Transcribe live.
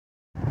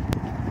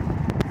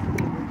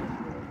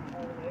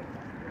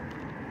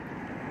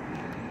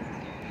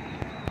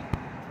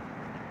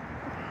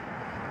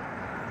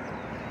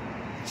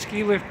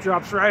ski lift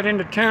drops right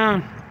into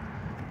town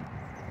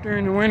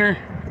during the winter.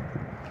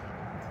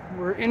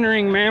 We're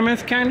entering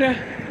Mammoth, kinda,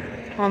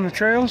 on the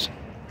trails.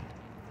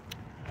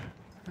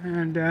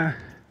 And yeah,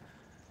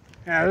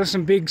 there's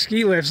some big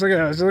ski lifts. Look at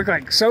those. They look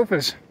like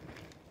sofas.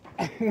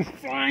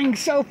 Flying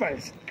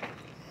sofas.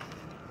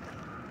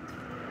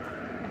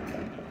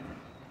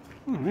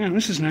 Oh man,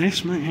 this is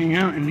nice. Might hang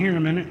out in here a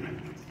minute.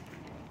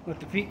 Let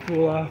the feet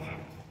cool off.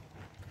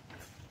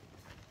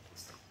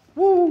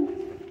 Woo!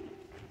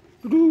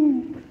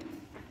 Woo!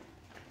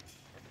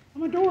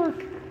 I'm a dork.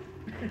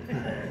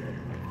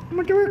 I'm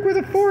a dork with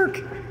a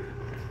fork.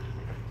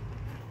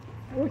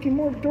 Working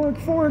more dork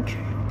fork.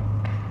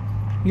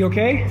 You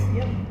okay?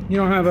 Yep. You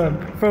don't have a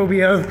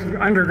phobia of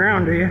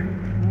underground, do you? I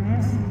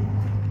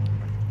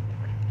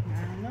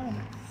don't know.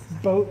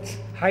 Boats,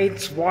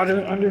 heights,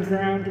 water,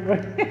 underground.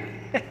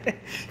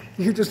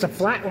 You're just a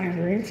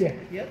flatlander, ain't you?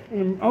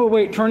 Yep. Oh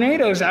wait,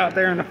 tornadoes out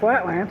there in the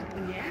flatland.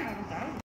 Yeah.